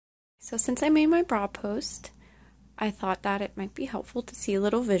So since I made my bra post, I thought that it might be helpful to see a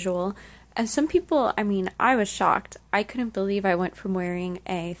little visual. And some people, I was shocked. I couldn't believe I went from wearing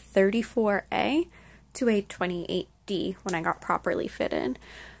a 34A to a 28D when I got properly fitted.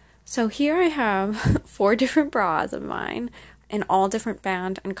 So here I have 4 different bras of mine in all different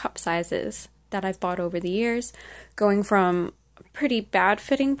band and cup sizes that I've bought over the years, going from a pretty bad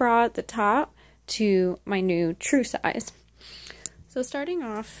fitting bra at the top to my new true size. So starting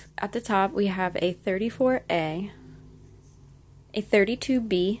off at the top, we have a 34A, a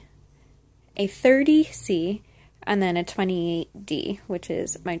 32B, a 30C, and then a 28D, which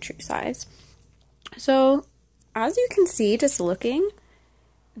is my true size. So as you can see, just looking,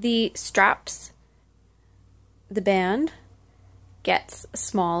 the straps, the band gets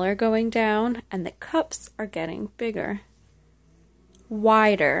smaller going down, and the cups are getting bigger.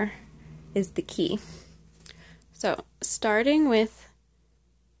 Wider is the key. So starting with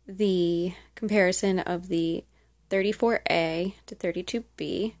the comparison of the 34A to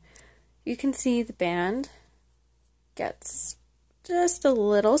 32B, you can see the band gets just a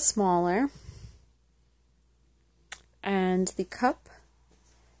little smaller, and the cup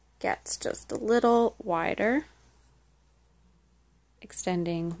gets just a little wider,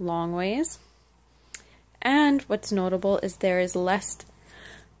 extending long ways. And what's notable is there is less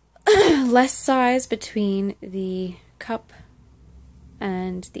size between the cup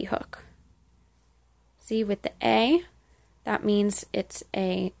and the hook. See, with the A, that means it's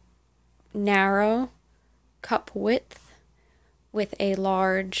a narrow cup width with a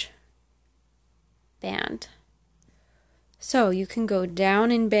large band. So you can go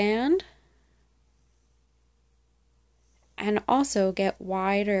down in band and also get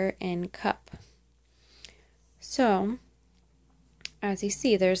wider in cup. So as you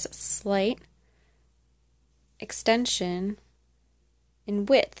see, there's a slight extension in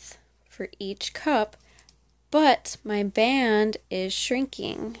width for each cup, but my band is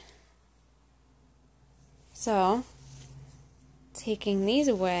shrinking. So, taking these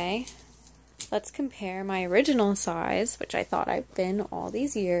away, let's compare my original size, which I thought I've been all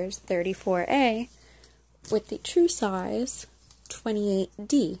these years, 34A, with the true size,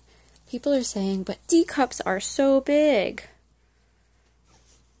 28D. People are saying, but D cups are so big.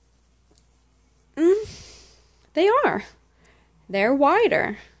 They are. They're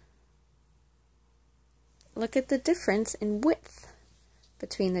wider. Look at the difference in width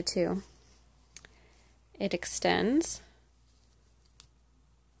between the two. It extends.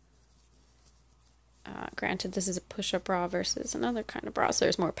 Granted, this is a push-up bra versus another kind of bra, so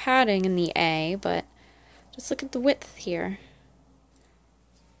there's more padding in the A, but just look at the width here.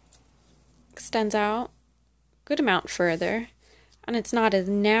 Extends out a good amount further, and it's not as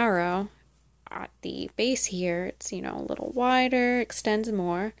narrow at the base here. It's, a little wider, extends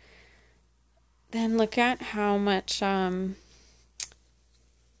more. Then look at how much, trying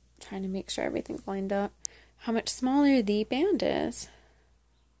to make sure everything's lined up, how much smaller the band is.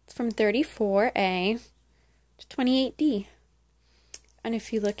 It's from 34A to 28D. And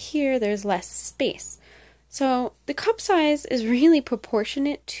if you look here, there's less space. So the cup size is really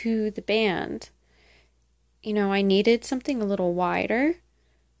proportionate to the band. I needed something a little wider,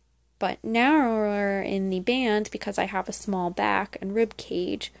 but narrower in the band because I have a small back and rib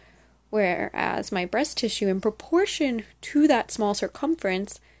cage, whereas my breast tissue, in proportion to that small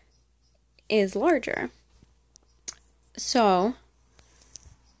circumference, is larger. So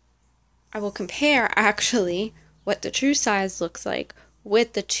I will compare actually what the true size looks like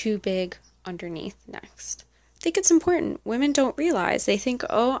with the too big underneath next. I think it's important. Women don't realize. They think,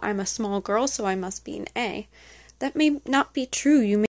 oh, I'm a small girl, so I must be an A. That may not be true. You may